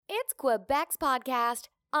It's Quebec's podcast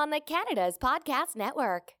on the Canada's Podcast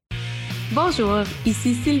Network. Bonjour,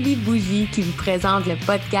 ici Sylvie Bougie qui vous présente le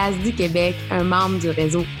podcast du Québec, un membre du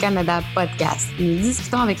réseau Canada Podcast. Nous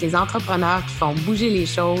discutons avec les entrepreneurs qui font bouger les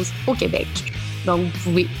choses au Québec. Donc,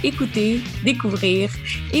 vous pouvez écouter, découvrir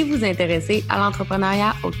et vous intéresser à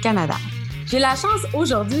l'entrepreneuriat au Canada. J'ai la chance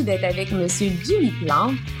aujourd'hui d'être avec M. Jimmy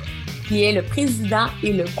Plante, qui est le président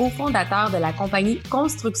et le cofondateur de la compagnie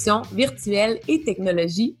Construction virtuelle et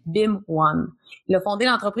technologie BIM One. Il a fondé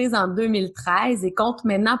l'entreprise en 2013 et compte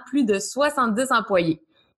maintenant plus de 70 employés.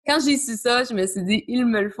 Quand j'ai su ça, je me suis dit, il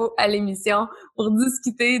me le faut à l'émission pour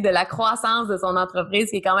discuter de la croissance de son entreprise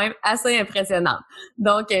qui est quand même assez impressionnante.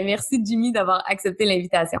 Donc, merci Jimmy d'avoir accepté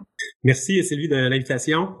l'invitation. Merci Sylvie de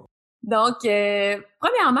l'invitation. Donc,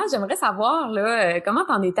 premièrement, j'aimerais savoir là, comment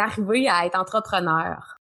t'en es arrivé à être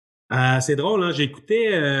entrepreneur? C'est drôle, hein? J'ai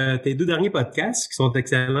écouté tes deux derniers podcasts qui sont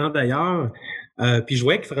excellents d'ailleurs. Puis je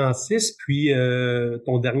voyais que Francis, puis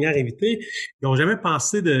ton dernier invité, ils n'ont jamais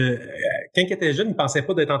pensé quand ils étaient jeunes, ils ne pensaient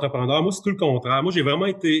pas d'être entrepreneur. Moi, c'est tout le contraire. Moi,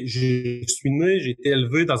 je suis né, j'ai été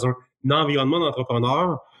élevé dans un environnement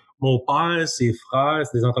d'entrepreneurs. Mon père, ses frères,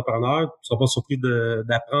 c'est des entrepreneurs. Tu ne seras pas surpris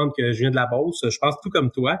d'apprendre que je viens de la Beauce. Je pense tout comme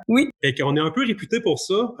toi. Oui. Fait qu'on est un peu réputé pour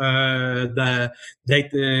ça,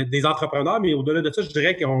 d'être des entrepreneurs, mais au-delà de ça, je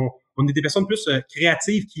dirais qu'on est des personnes plus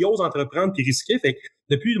créatives qui osent entreprendre puis risquer. Fait que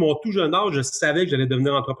depuis mon tout jeune âge, je savais que j'allais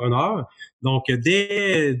devenir entrepreneur. Donc,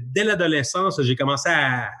 dès l'adolescence, j'ai commencé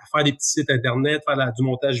à faire des petits sites Internet, faire du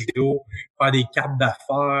montage vidéo, faire des cartes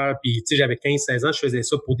d'affaires. Puis, tu sais, j'avais 15-16 ans, je faisais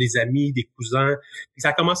ça pour des amis, des cousins. Puis ça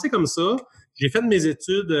a commencé comme ça. J'ai fait mes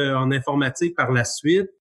études en informatique par la suite.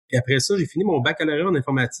 Puis après ça, j'ai fini mon baccalauréat en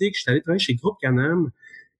informatique. Je suis allé travailler chez Groupe Canam.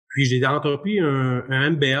 Puis j'ai entrepris un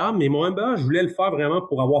MBA, mais mon MBA, je voulais le faire vraiment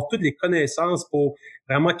pour avoir toutes les connaissances pour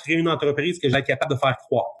vraiment créer une entreprise que j'allais être capable de faire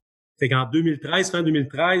croître. Fait qu'en fin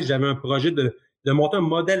 2013, j'avais un projet de monter un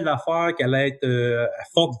modèle d'affaires qui allait être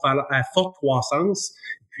à forte croissance.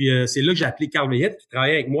 Puis c'est là que j'ai appelé Carl Veillette, qui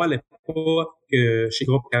travaillait avec moi à l'époque chez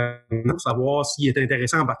Groupe Canam, pour savoir s'il était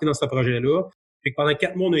intéressant à embarquer dans ce projet-là. Fait que pendant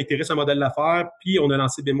 4 mois, on a itéré ce modèle d'affaires, puis on a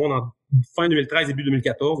lancé BIM One en fin 2013, début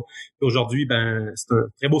 2014. Et aujourd'hui, c'est un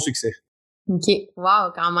très beau succès. OK.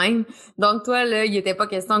 Wow, quand même. Donc, toi, là, il n'était pas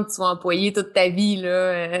question que tu sois employé toute ta vie,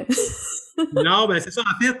 là. Non, c'est ça.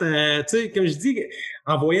 En fait, tu sais, comme je dis,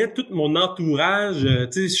 en voyant tout mon entourage,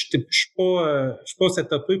 tu sais, je suis pas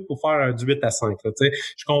setupé pour faire du 8 à 5, là, tu sais.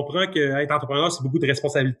 Je comprends que être entrepreneur, c'est beaucoup de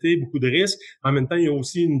responsabilités, beaucoup de risques. En même temps, il y a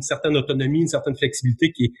aussi une certaine autonomie, une certaine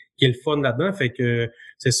flexibilité qui est le fun là-dedans. Fait que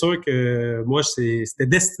c'est sûr que moi, c'était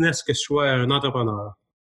destiné à ce que je sois un entrepreneur.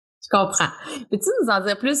 Je comprends. Peux-tu nous en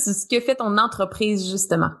dire plus sur ce que fait ton entreprise,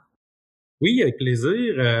 justement? Oui, avec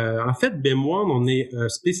plaisir. En fait, BIM One, on est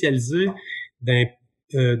spécialisé dans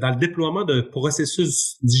le déploiement de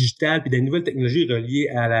processus digital puis des nouvelles technologies reliées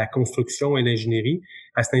à la construction et l'ingénierie,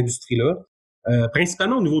 à cette industrie-là.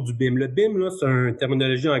 Principalement au niveau du BIM. Le BIM, là, c'est une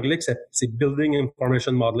terminologie anglaise, c'est Building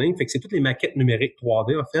Information Modeling. Fait que c'est toutes les maquettes numériques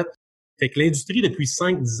 3D, en fait. Fait que l'industrie, depuis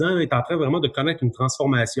 5-10 ans, est en train vraiment de connaître une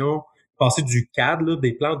transformation, passer du CAD, là,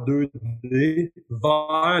 des plans 2D,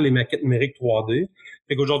 vers les maquettes numériques 3D.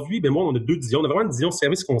 Fait qu'aujourd'hui, moi, on a deux divisions. On a vraiment une division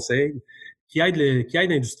service conseil qui aide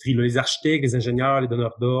l'industrie, là, les architectes, les ingénieurs, les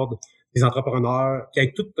donneurs d'ordre, les entrepreneurs, qui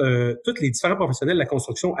aident tous les différents professionnels de la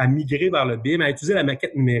construction à migrer vers le BIM, à utiliser la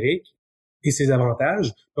maquette numérique et ses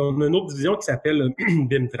avantages. On a une autre division qui s'appelle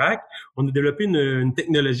BIMTrack. On a développé une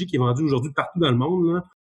technologie qui est vendue aujourd'hui partout dans le monde,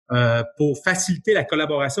 là, pour faciliter la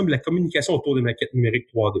collaboration et la communication autour des maquettes numériques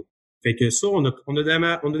 3D. Fait que ça, on a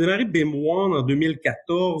démarré BIM One en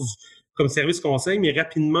 2014 comme service conseil, mais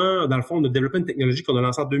rapidement, dans le fond, on a développé une technologie qu'on a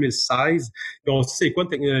lancée en 2016. Et on sait c'est quoi une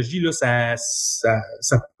technologie, là, ça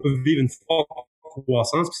peut vivre une forte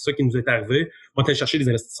croissance, puis c'est ça qui nous est arrivé. On est allé chercher des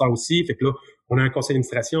investisseurs aussi. Fait que là, on a un conseil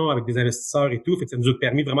d'administration avec des investisseurs et tout. Fait que ça nous a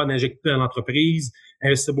permis vraiment d'injecter dans l'entreprise,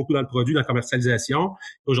 investir beaucoup dans le produit, dans la commercialisation.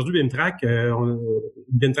 Aujourd'hui, BIMTrack est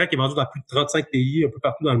vendu dans plus de 35 pays, un peu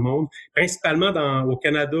partout dans le monde, principalement au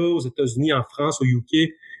Canada, aux États-Unis, en France, au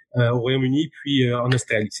UK, au Royaume-Uni, puis en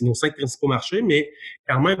Australie. C'est nos 5 principaux marchés, mais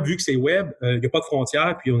quand même, vu que c'est web, il n'y a pas de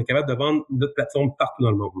frontières, puis on est capable de vendre notre plateforme partout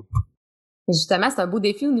dans le monde. Justement, c'est un beau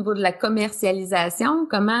défi au niveau de la commercialisation.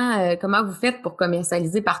 Comment vous faites pour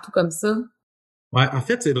commercialiser partout comme ça? Ouais, en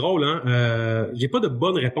fait, c'est drôle, hein. J'ai pas de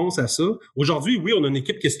bonne réponse à ça. Aujourd'hui, oui, on a une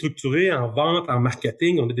équipe qui est structurée en vente, en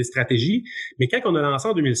marketing, on a des stratégies. Mais quand on a lancé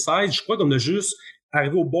en 2016, je crois qu'on a juste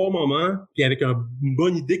arrivé au bon moment, puis avec une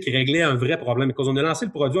bonne idée qui réglait un vrai problème. Quand on a lancé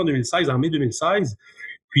le produit en 2016, en mai 2016,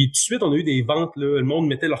 puis tout de suite, on a eu des ventes, là, le monde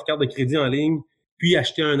mettait leur carte de crédit en ligne, puis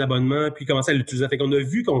acheter un abonnement, puis commencer à l'utiliser. Fait qu'on a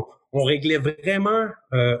vu qu'on réglait vraiment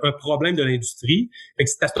un problème de l'industrie. Fait que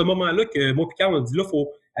c'est à ce moment-là que moi et Carl, on a dit là,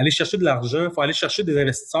 faut aller chercher de l'argent, faut aller chercher des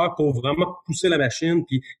investisseurs pour vraiment pousser la machine,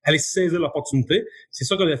 puis aller saisir l'opportunité. C'est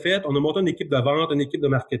ça qu'on a fait. On a monté une équipe de vente, une équipe de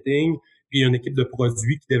marketing, puis une équipe de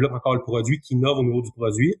produits qui développe encore le produit, qui innove au niveau du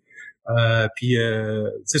produit.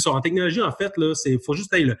 C'est ça. En technologie, en fait, là, faut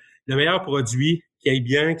juste avoir le meilleur produit qui aille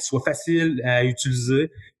bien, qui soit facile à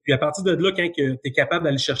utiliser. Puis à partir de là, quand tu es capable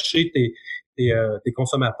d'aller chercher tes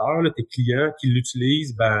consommateurs, là, tes clients qui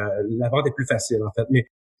l'utilisent, ben la vente est plus facile, en fait. Mais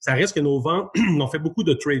ça reste que nos ventes, on fait beaucoup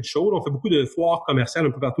de trade shows, on fait beaucoup de foires commerciales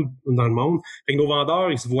un peu partout dans le monde. Fait que nos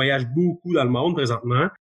vendeurs, ils se voyagent beaucoup dans le monde présentement.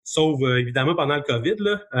 Sauf évidemment pendant le COVID,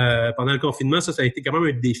 là, pendant le confinement, ça a été quand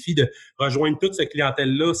même un défi de rejoindre toute cette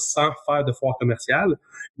clientèle-là sans faire de foire commerciale,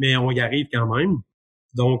 mais on y arrive quand même.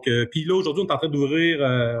 Donc, puis là aujourd'hui, on est en train d'ouvrir,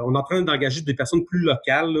 on est en train d'engager des personnes plus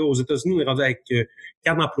locales. Là. Aux États-Unis, on est rendu avec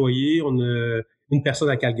 4 employés, on a une personne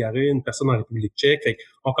à Calgary, une personne en République tchèque. Fait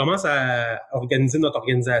on commence à organiser notre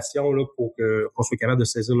organisation là pour qu'on soit capable de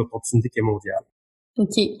saisir l'opportunité qui est mondiale.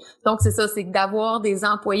 OK. Donc, c'est ça, c'est que d'avoir des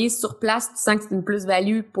employés sur place, tu sens que c'est une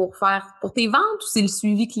plus-value pour tes ventes ou c'est le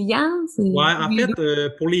suivi client? Ouais, en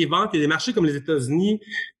fait, pour les ventes, il y a des marchés comme les États-Unis,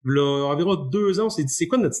 là, environ 2 ans, on s'est dit, c'est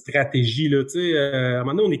quoi notre stratégie, là? Tu sais, à un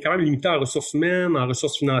moment donné, on est quand même limité en ressources humaines, en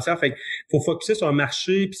ressources financières. Fait qu'il faut focuser sur un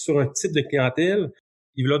marché puis sur un type de clientèle.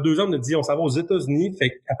 Et là, 2 ans, on a dit, on s'en va aux États-Unis.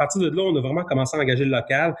 Fait qu'à partir de là, on a vraiment commencé à engager le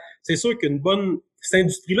local. C'est sûr cette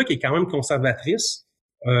industrie-là qui est quand même conservatrice,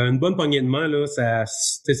 une bonne poignée de main, là, ça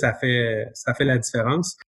fait la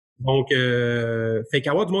différence. Donc, fait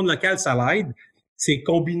qu'avoir du monde local, ça l'aide. C'est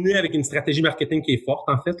combiné avec une stratégie marketing qui est forte,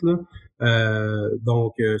 en fait, là.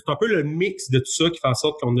 Donc, c'est un peu le mix de tout ça qui fait en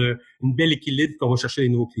sorte qu'on a une belle équilibre qu'on va chercher les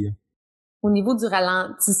nouveaux clients. Au niveau du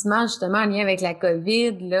ralentissement, justement, en lien avec la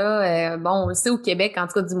COVID, là, bon, on le sait au Québec, en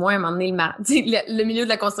tout cas, du moins, à un moment donné, le milieu de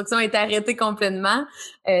la construction a été arrêté complètement.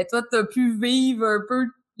 Toi, tu as pu vivre un peu,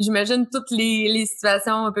 j'imagine, toutes les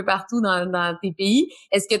situations un peu partout dans tes pays.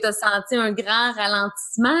 Est-ce que tu as senti un grand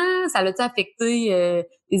ralentissement? Ça l'a-tu affecté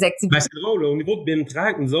tes activités? Ben, c'est drôle, là, au niveau de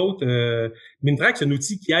BIMTrack, nous autres, BIMTrack, c'est un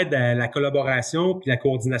outil qui aide à la collaboration puis la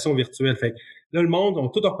coordination virtuelle. Fait que là, le monde ont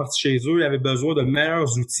tout reparti chez eux, ils avaient besoin de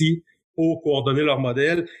meilleurs outils pour coordonner leur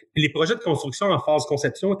modèle. Puis les projets de construction en phase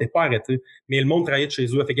conception n'étaient pas arrêtés, mais le monde travaillait de chez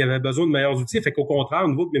eux. Fait qu'il y avait besoin de meilleurs outils. Fait qu'au contraire, au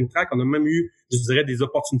niveau de BIMTrack, on a même eu, je dirais, des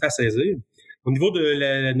opportunités à saisir. Au niveau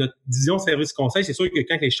de notre division service conseil, c'est sûr que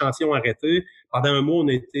quand les chantiers ont arrêté, pendant un mois, on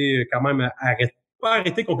a été quand même pas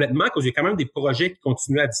arrêté complètement, parce qu'il y a quand même des projets qui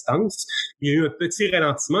continuaient à distance. Il y a eu un petit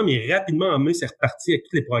ralentissement, mais rapidement en mai, c'est reparti avec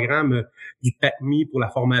tous les programmes du PACMI pour la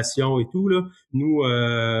formation et tout, là. Nous,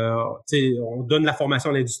 on donne la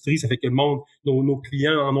formation à l'industrie, ça fait que le monde, nos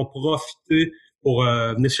clients en ont profité pour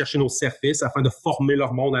venir chercher nos services afin de former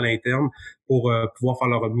leur monde à l'interne pour pouvoir faire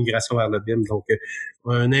leur migration vers le BIM. Donc,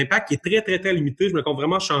 un impact qui est très, très, très limité. Je me compte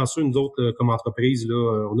vraiment chanceux, nous autres, comme entreprise,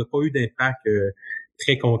 là. On n'a pas eu d'impact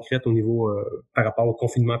très concret au niveau par rapport au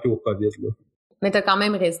confinement et au COVID, là. Mais t'es quand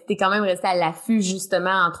même resté à l'affût,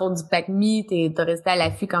 justement, entre autres du PACMI, t'as resté à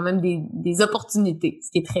l'affût quand même des opportunités, ce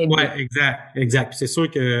qui est très bien. Ouais, exact. Puis c'est sûr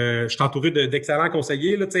que je suis entouré d'excellents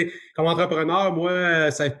conseillers, là, tu sais, comme entrepreneur, moi,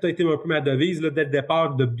 ça a peut-être été un peu ma devise, là, dès le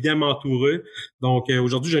départ, de bien m'entourer. Donc,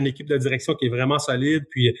 aujourd'hui, j'ai une équipe de direction qui est vraiment solide,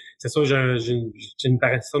 puis c'est sûr, j'ai une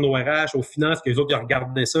personne au RH, aux finances, que les autres, ils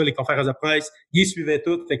regardaient ça, les conférences de presse, ils suivaient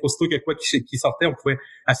tout, fait qu'aussitôt qu'il y a quoi qui sortait, on pouvait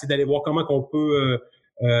essayer d'aller voir comment qu'on peut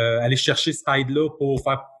aller chercher cette aide-là pour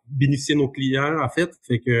faire bénéficier nos clients, en fait.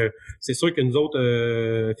 Fait que c'est sûr que nous autres,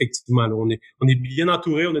 effectivement, là, on est bien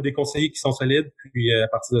entourés, on a des conseillers qui sont solides, puis à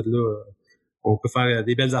partir de là, on peut faire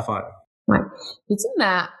des belles affaires. Ouais. Peux-tu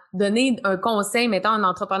me donner un conseil, mettons, un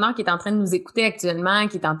entrepreneur qui est en train de nous écouter actuellement,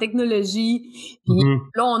 qui est en technologie, puis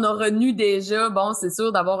là, on a retenu déjà, bon, c'est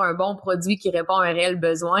sûr, d'avoir un bon produit qui répond à un réel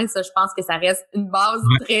besoin. Ça, je pense que ça reste une base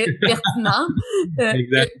très pertinente.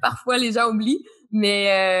 Que parfois, les gens oublient.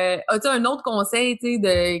 Mais as-tu un autre conseil, tu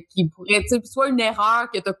sais, qui pourrait, tu sais, soit une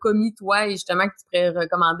erreur que tu as commis toi et justement que tu pourrais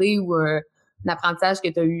recommander ou un apprentissage que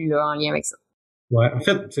tu as eu là, en lien avec ça? Ouais, en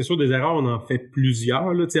fait, c'est sûr, des erreurs, on en fait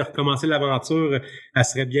plusieurs, là. Tu sais, recommencer l'aventure, elle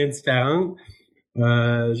serait bien différente.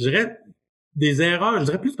 Je dirais des erreurs, je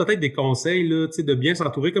dirais plus peut-être des conseils, là, tu sais, de bien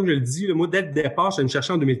s'entourer. Comme je le dis, là, moi, dès le départ, j'allais me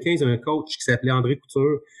chercher en 2015 un coach qui s'appelait André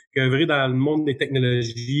Couture, qui a œuvré dans le monde des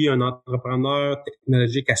technologies, un entrepreneur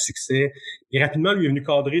technologique à succès. Et rapidement, lui est venu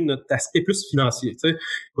cadrer notre aspect plus financier, tu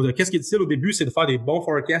sais. Qu'est-ce qui est difficile au début, c'est de faire des bons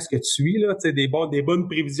forecasts que tu suis, là, tu sais, des bonnes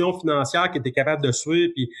prévisions financières que tu es capable de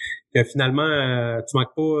suivre, puis que finalement, tu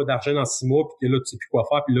manques pas d'argent dans 6 mois, puis que là, tu sais plus quoi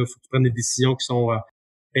faire, puis là, il faut que tu prennes des décisions qui sont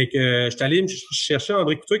Fait que j'étais allé me chercher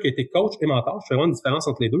André Couture qui a été coach et mentor. Je fais vraiment une différence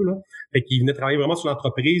entre les deux, là. Fait qu'il venait travailler vraiment sur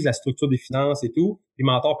l'entreprise, la structure des finances et tout, et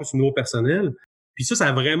mentor plus au niveau personnel. Puis ça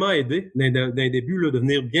a vraiment aidé d'un début là, de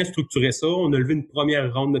venir bien structurer ça. On a levé une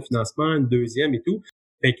première ronde de financement, une deuxième et tout.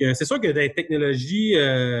 Fait que c'est sûr que dans les technologies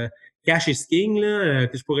cash is king, là,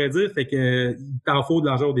 que je pourrais dire, fait que il t'en faut de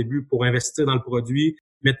l'argent au début pour investir dans le produit,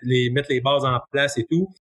 mettre les bases en place et tout.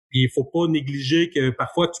 Puis il faut pas négliger que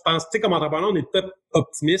parfois tu penses, tu sais, comme entrepreneur, on est top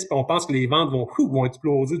optimiste, puis on pense que les ventes vont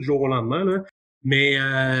exploser du jour au lendemain, là. Mais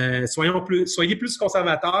soyez plus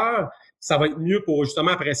conservateurs. Ça va être mieux pour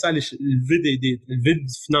justement après ça aller lever lever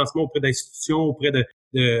du financement auprès d'institutions, auprès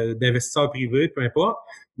d'investisseurs privés, peu importe.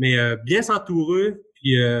 Mais bien s'entourer,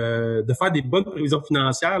 puis de faire des bonnes prévisions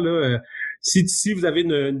financières là. Si vous avez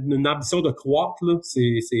une ambition de croître là,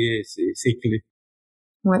 c'est clé.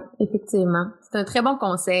 Oui, effectivement. C'est un très bon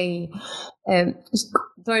conseil. Tu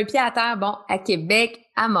as un pied à terre, bon, à Québec,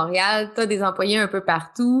 à Montréal, tu as des employés un peu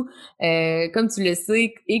partout. Comme tu le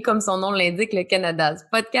sais, et comme son nom l'indique, le Canada's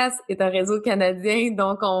Podcast est un réseau canadien,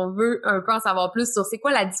 donc on veut un peu en savoir plus sur c'est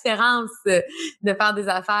quoi la différence de faire des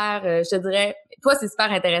affaires. Je te dirais, toi, c'est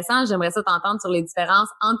super intéressant. J'aimerais ça t'entendre sur les différences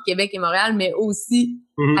entre Québec et Montréal, mais aussi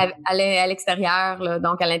à l'extérieur, là,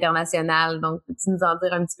 donc à l'international. Donc, peux-tu nous en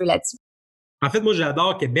dire un petit peu là-dessus? En fait, moi,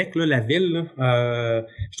 j'adore Québec, là, la ville. Là.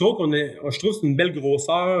 Je trouve que c'est une belle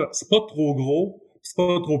grosseur. C'est pas trop gros, c'est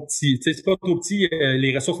pas trop petit. Tu sais, c'est pas trop petit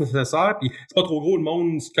les ressources nécessaires, puis c'est pas trop gros le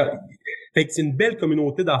monde. Fait que c'est une belle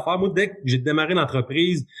communauté d'affaires. Moi, dès que j'ai démarré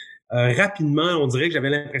l'entreprise, rapidement, on dirait que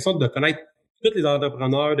j'avais l'impression de connaître tous les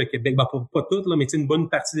entrepreneurs de Québec. Ben, pas tous, là, mais une bonne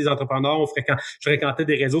partie des entrepreneurs. Je fréquentais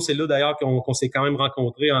des réseaux. C'est là d'ailleurs qu'on s'est quand même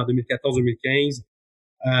rencontrés en 2014-2015.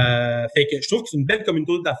 Fait que je trouve que c'est une belle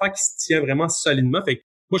communauté d'affaires qui se tient vraiment solidement. Fait que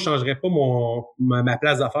moi, je changerais pas ma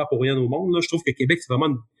place d'affaires pour rien au monde. Là. Je trouve que Québec, c'est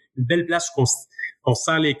vraiment une belle place où on se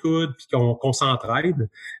serre les coudes puis qu'on s'entraide.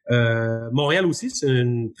 Montréal aussi, c'est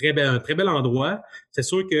un très bel endroit. C'est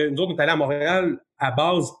sûr que nous autres, on est allés à Montréal à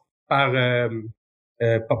base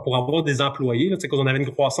pour avoir des employés. Là, qu'on avait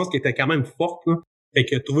une croissance qui était quand même forte. Là. Fait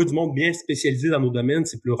que trouver du monde bien spécialisé dans nos domaines,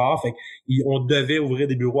 c'est plus rare. Fait qu'on devait ouvrir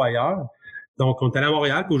des bureaux ailleurs. Donc, on est allé à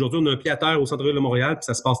Montréal, puis aujourd'hui, on a un pied à terre au centre-ville de Montréal, puis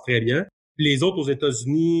ça se passe très bien. Puis les autres aux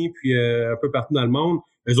États-Unis, puis un peu partout dans le monde,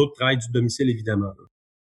 eux autres travaillent du domicile, évidemment.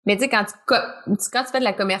 Mais tu sais, quand tu fais de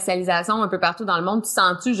la commercialisation un peu partout dans le monde, tu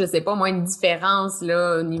sens-tu, je sais pas, moi, une différence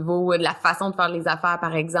là au niveau de la façon de faire les affaires,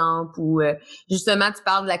 par exemple, ou justement, tu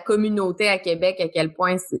parles de la communauté à Québec, à quel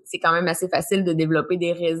point c'est quand même assez facile de développer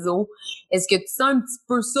des réseaux. Est-ce que tu sens un petit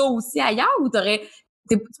peu ça aussi ailleurs, ou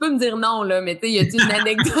tu peux me dire non, là, mais tu sais, y a-t-il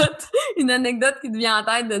une anecdote qui te vient en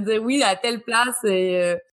tête de dire oui, à telle place?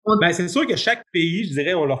 Ben, c'est sûr que chaque pays, je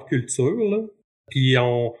dirais, ont leur culture, là. Puis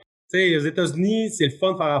tu sais, aux États-Unis, c'est le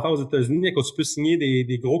fun de faire affaire aux États-Unis quand tu peux signer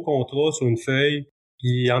des gros contrats sur une feuille,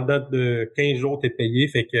 puis en date de 15 jours, t'es payé.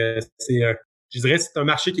 Fait que je dirais, c'est un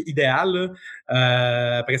marché qui est idéal,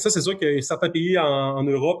 là. Après ça, c'est sûr qu'il y a certains pays en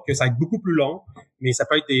Europe que ça va être beaucoup plus long, mais ça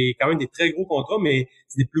peut être quand même des très gros contrats, mais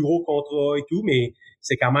c'est des plus gros contrats et tout, mais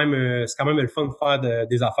c'est quand même le fun de faire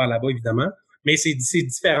des affaires là-bas, évidemment. Mais c'est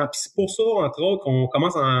différent. Puis c'est pour ça, entre autres, qu'on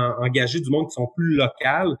commence à engager du monde qui sont plus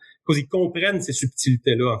local, parce qu'ils comprennent ces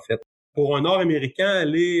subtilités-là, en fait. Pour un Nord-Américain,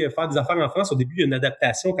 aller faire des affaires en France, au début, il y a une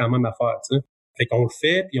adaptation quand même à faire, tu sais. Fait qu'on le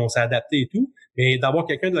fait, puis on s'est adapté et tout. Mais d'avoir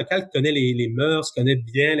quelqu'un de local qui connaît les mœurs, qui connaît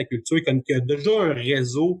bien la culture, qui a déjà un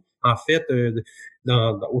réseau, en fait,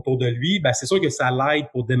 autour de lui, ben c'est sûr que ça l'aide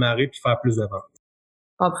pour démarrer puis faire plus de ventes.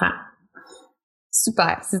 Je comprends.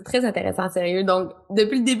 Super, c'est très intéressant, sérieux. Donc,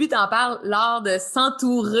 depuis le début, t'en parles, l'art de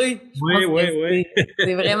s'entourer. Oui.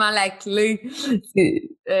 C'est vraiment la clé.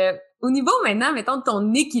 Au niveau maintenant, mettons, de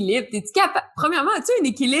ton équilibre, t'es-tu capable? Premièrement, as-tu un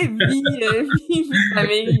équilibre vie de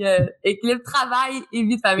famille, équilibre travail et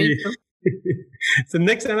vie de famille? C'est une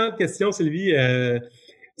excellente question, Sylvie.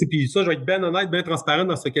 Puis ça, je vais être bien honnête, bien transparent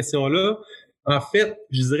dans cette question-là. En fait,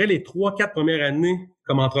 je dirais les 3-4 premières années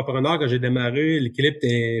comme entrepreneur quand j'ai démarré, l'équilibre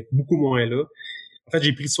était beaucoup moins là. En fait,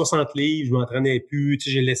 j'ai pris 60 livres, je m'entraînais plus,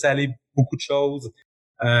 j'ai laissé aller beaucoup de choses.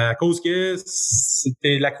 À cause que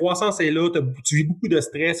la croissance est là, tu vis beaucoup de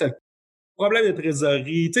stress, problème de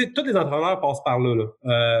trésorerie, tu sais, tous les entrepreneurs passent par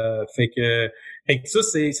là. Fait que ça,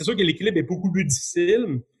 c'est sûr que l'équilibre est beaucoup plus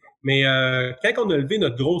difficile. Mais quand on a levé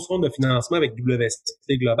notre grosse ronde de financement avec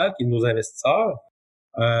WSP Global, qui est nos investisseurs,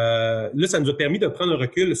 là, ça nous a permis de prendre un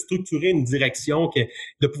recul, de structurer une direction,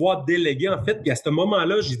 de pouvoir déléguer, en fait. Puis à ce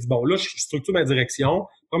moment-là, j'ai dit, bon, là, je structure ma direction.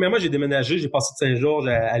 Premièrement, j'ai déménagé, j'ai passé de Saint-Georges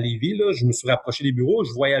à Lévis, là. Je me suis rapproché des bureaux.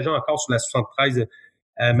 Je voyageais encore sur la 73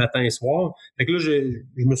 matin et soir. Fait que là,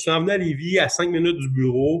 je me suis emmené à Lévis à 5 minutes du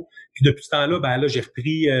bureau. Puis depuis ce temps-là, là, j'ai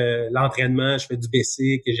repris l'entraînement, je fais du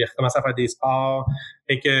basic, j'ai recommencé à faire des sports.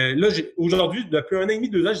 Fait que là, aujourd'hui, depuis 1 an et demi,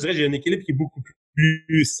 2 ans, je dirais que j'ai un équilibre qui est beaucoup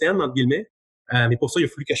plus sain, entre guillemets. Mais pour ça, il a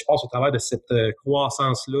fallu que je passe au travers de cette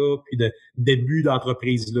croissance-là, puis de début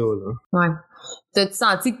d'entreprise-là. Là. Ouais. T'as-tu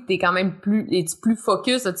senti que t'es quand même es-tu plus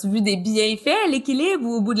focus? As-tu vu des bienfaits à l'équilibre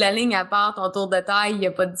ou au bout de la ligne, à part ton tour de taille, il n'y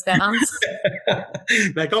a pas de différence?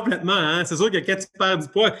 Ben, complètement, hein. C'est sûr que quand tu perds du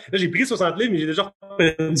poids, là, j'ai pris 60 livres, mais j'ai déjà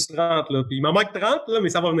perdu 30, là. Puis il m'en manque 30, là, mais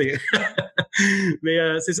ça va venir. Mais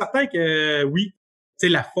c'est certain que oui, tu sais,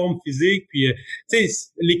 la forme physique, puis tu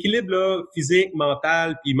sais, l'équilibre là, physique,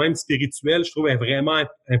 mental, puis même spirituel, je trouve est vraiment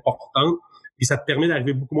important. Puis ça te permet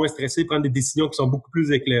d'arriver beaucoup moins stressé, prendre des décisions qui sont beaucoup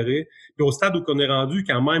plus éclairées. Puis au stade où on est rendu,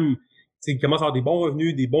 quand même, tu sais, il commence à avoir des bons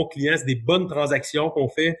revenus, des bons clients, c'est des bonnes transactions qu'on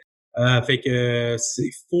fait. Fait que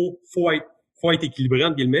faut être équilibré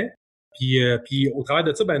entre guillemets. Puis au travers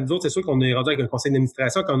de ça, ben nous autres, c'est sûr qu'on est rendu avec un conseil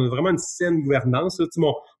d'administration, qu'on a vraiment une saine gouvernance. Là. Tu sais,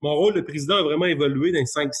 mon rôle de président a vraiment évolué dans les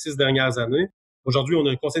 5-6 dernières années. Aujourd'hui, on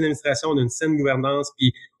a un conseil d'administration, on a une saine gouvernance,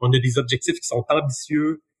 puis on a des objectifs qui sont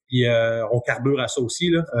ambitieux, puis on carbure à ça aussi,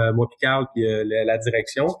 là, moi puis Carl, puis la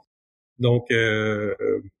direction. Donc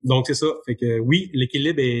c'est ça. Fait que oui,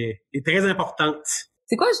 l'équilibre est très important.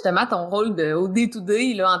 C'est quoi justement ton rôle au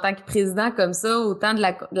day-to-day là, en tant que président comme ça, autant de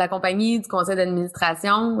la compagnie, du conseil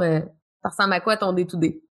d'administration? Ça ressemble à quoi ton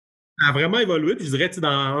day-to-day? Ça a vraiment évolué, puis je dirais, dans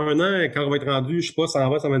 1 an, quand on va être rendu, je sais pas,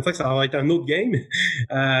 125, ça va être un autre game.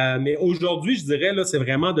 Mais aujourd'hui, je dirais, là, c'est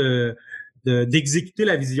vraiment d'exécuter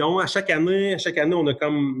la vision. À chaque année, on a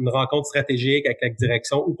comme une rencontre stratégique avec la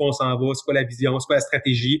direction, où on s'en va, c'est quoi la vision, c'est quoi la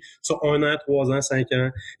stratégie, sur 1 an, 3 ans, 5 ans.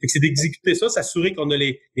 Fait que c'est d'exécuter ça, s'assurer qu'on a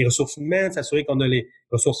les ressources humaines, s'assurer qu'on a les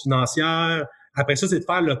ressources financières. Après ça, c'est de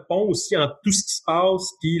faire le pont aussi entre tout ce qui se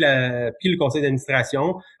passe, puis le conseil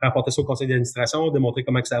d'administration, rapporter ça au conseil d'administration, démontrer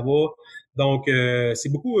comment que ça va. Donc, c'est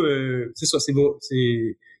beaucoup, c'est ça, c'est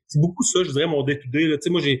beaucoup ça, je dirais, mon day-to-day. Tu sais,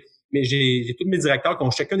 moi, j'ai tous mes directeurs qui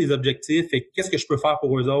ont chacun des objectifs. Et qu'est-ce que je peux faire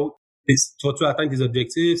pour eux autres? Tu vas-tu atteindre tes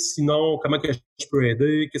objectifs? Sinon, comment que je peux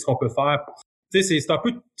aider? Qu'est-ce qu'on peut faire? Tu sais, c'est un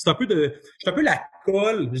peu la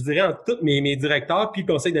colle, je dirais, entre tous mes directeurs puis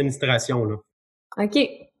le conseil d'administration, là. OK.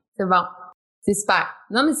 C'est bon. C'est super.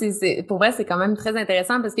 Non, mais pour vrai, c'est quand même très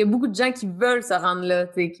intéressant parce qu'il y a beaucoup de gens qui veulent se rendre là,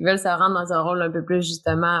 tu sais, qui veulent se rendre dans un rôle un peu plus,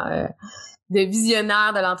 justement, de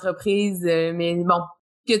visionnaire de l'entreprise. Mais bon,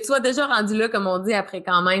 que tu sois déjà rendu là, comme on dit, après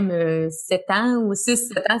quand même 7 ans ou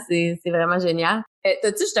 6-7 ans, c'est vraiment génial.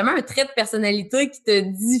 T'as-tu justement un trait de personnalité qui te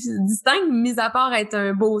distingue, mis à part être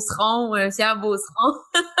un beauceron, un fier beauceron?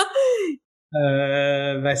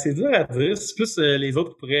 Ben c'est dur à dire. C'est plus les autres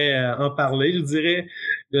qui pourraient en parler. Je dirais,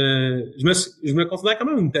 je me considère quand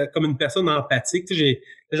même comme une personne empathique. Tu sais,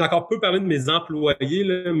 j'ai encore peu parlé de mes employés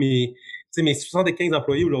là, mais tu sais, mes 75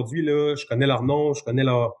 employés aujourd'hui là, je connais leur nom, je connais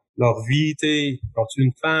leur vie. Tu sais, ont-ils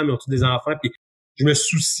une femme, ont-ils des enfants, puis je me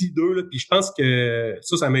soucie d'eux là, puis je pense que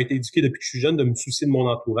ça m'a été éduqué depuis que je suis jeune de me soucier de mon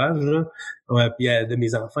entourage là, puis de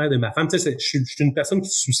mes enfants, de ma femme. Tu sais, je suis une personne qui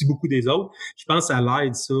se soucie beaucoup des autres. Je pense que ça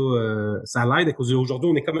l'aide ça l'aide à cause d'aujourd'hui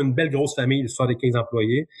on est comme une belle grosse famille, l'histoire des 15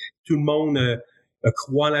 employés. Tout le monde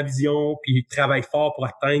croit en la vision puis travaille fort pour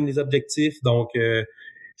atteindre les objectifs. Donc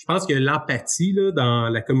je pense que l'empathie là dans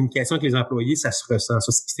la communication avec les employés, ça se ressent.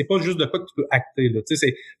 Ça, c'est pas juste de quoi que tu peux acter là. Tu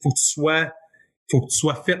sais, faut que tu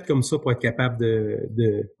sois faite comme ça pour être capable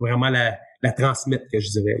de vraiment la transmettre, que je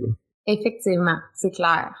dirais. Là. Effectivement, c'est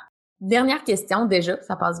clair. Dernière question déjà,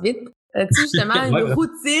 ça passe vite. As-tu justement une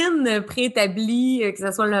routine préétablie, que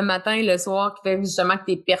ce soit le matin et le soir, qui fait justement que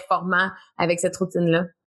tu es performant avec cette routine-là?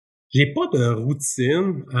 J'ai pas de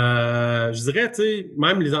routine. Je dirais, tu sais,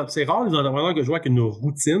 même c'est rare les entrepreneurs que je vois avec une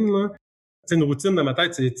routine. Là. Tu sais, une routine dans ma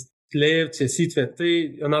tête, tu te lèves, tu sais, tu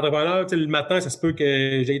fais, un entrepreneur, tu sais, le matin, ça se peut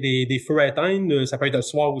que j'ai des feux à éteindre, ça peut être le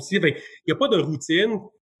soir aussi. Fait il y a pas de routine.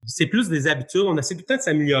 C'est plus des habitudes. On essaie tout le temps de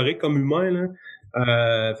s'améliorer comme humain, là.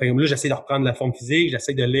 Fait que là, j'essaie de reprendre la forme physique,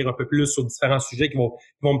 j'essaie de lire un peu plus sur différents sujets qui vont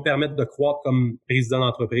me permettre de croître comme président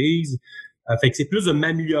d'entreprise. Fait que c'est plus de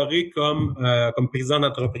m'améliorer comme président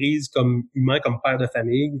d'entreprise, comme humain, comme père de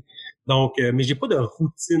famille. Donc, mais j'ai pas de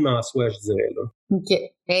routine en soi, je dirais, là. OK.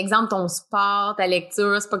 Exemple, ton sport, ta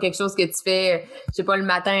lecture, c'est pas quelque chose que tu fais, je sais pas, le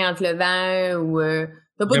matin en te levant ou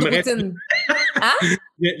t'as pas de routine. Hein?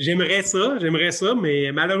 J'aimerais ça,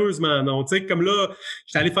 mais malheureusement, non. Tu sais, comme là,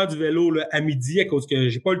 j'étais allé faire du vélo là, à midi à cause que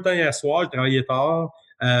j'ai pas eu le temps hier soir, j'ai travaillé tard.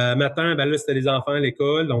 Matin, ben là, c'était les enfants à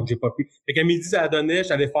l'école, donc j'ai pas pu. Fait qu'à midi, ça donnait,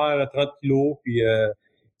 j'allais faire 30 kilos, puis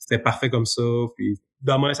c'était parfait comme ça. Puis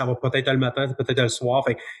demain, ça va peut-être être le matin, c'est peut-être le soir.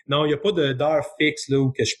 Fait que non, il n'y a pas d'heure fixe là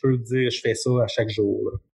où que je peux dire je fais ça à chaque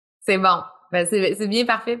jour. Là. C'est bon. Ben c'est bien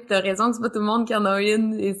parfait, puis t'as raison que c'est pas tout le monde qui en a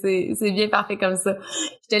une, et c'est bien parfait comme ça.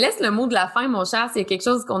 Je te laisse le mot de la fin, mon cher. S'il y a quelque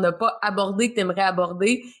chose qu'on n'a pas abordé, que t'aimerais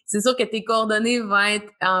aborder, c'est sûr que tes coordonnées vont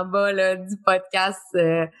être en bas là, du podcast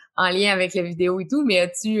en lien avec la vidéo et tout, mais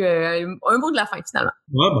as-tu un mot de la fin finalement?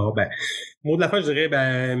 Ouais, bon, mot de la fin, je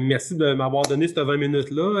dirais, merci de m'avoir donné cette 20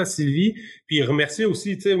 minutes-là, Sylvie. Puis remercier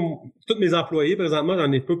aussi, tu sais, tous mes employés. Présentement,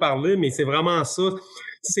 j'en ai peu parlé, mais c'est vraiment ça.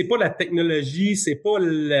 C'est pas la technologie, c'est pas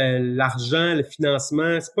l'argent, le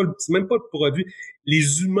financement, c'est même pas le produit.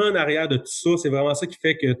 Les humains derrière de tout ça, c'est vraiment ça qui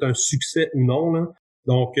fait que tu as un succès ou non, là.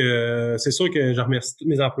 Donc, c'est sûr que je remercie tous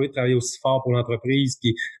mes employés de travailler aussi fort pour l'entreprise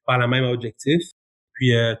qui par le même objectif.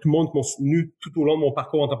 Puis tout le monde qui m'ont soutenu tout au long de mon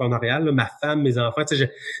parcours entrepreneurial, là, ma femme, mes enfants, tu sais,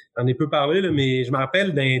 j'en ai peu parlé, là, mais je me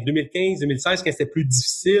rappelle dans 2015-2016, quand c'était plus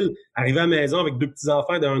difficile, arriver à la maison avec 2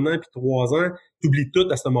 petits-enfants d'1 an puis 3 ans, t'oublies tout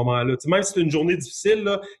à ce moment-là. Tu sais, même si c'est une journée difficile,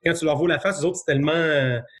 là, quand tu leur vois la face, les autres, c'est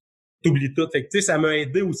tellement... t'oublies tout. Fait que, tu sais, ça m'a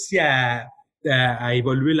aidé aussi à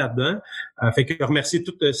évoluer là-dedans. Fait que remercier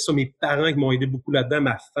tous mes parents qui m'ont aidé beaucoup là-dedans,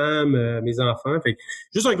 ma femme, mes enfants. Fait que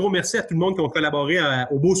juste un gros merci à tout le monde qui ont collaboré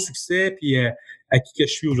au beau succès puis à qui que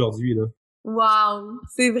je suis aujourd'hui, là. Wow,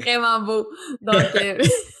 c'est vraiment beau. Donc,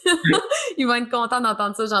 ils vont être contents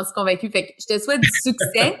d'entendre ça, j'en suis convaincue. Fait que je te souhaite du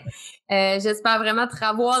succès. J'espère vraiment te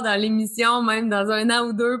revoir dans l'émission, même dans 1 an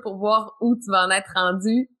ou 2, pour voir où tu vas en être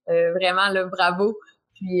rendu. Vraiment, là, bravo.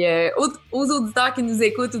 Puis aux auditeurs qui nous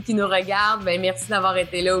écoutent ou qui nous regardent, ben merci d'avoir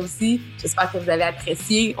été là aussi. J'espère que vous avez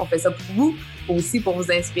apprécié. On fait ça pour vous, aussi pour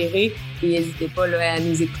vous inspirer. Et n'hésitez pas là, à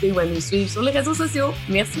nous écouter ou à nous suivre sur les réseaux sociaux.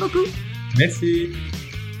 Merci beaucoup. Merci.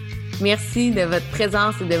 Merci de votre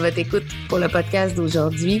présence et de votre écoute pour le podcast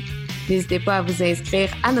d'aujourd'hui. N'hésitez pas à vous inscrire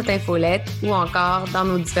à notre infolette ou encore dans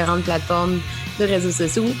nos différentes plateformes de réseaux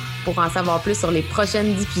sociaux pour en savoir plus sur les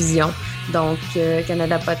prochaines diffusions. Donc,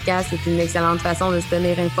 Canada Podcast est une excellente façon de se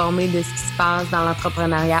tenir informé de ce qui se passe dans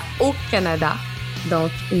l'entrepreneuriat au Canada. Donc,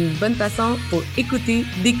 une bonne façon pour écouter,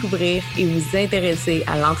 découvrir et vous intéresser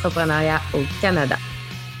à l'entrepreneuriat au Canada.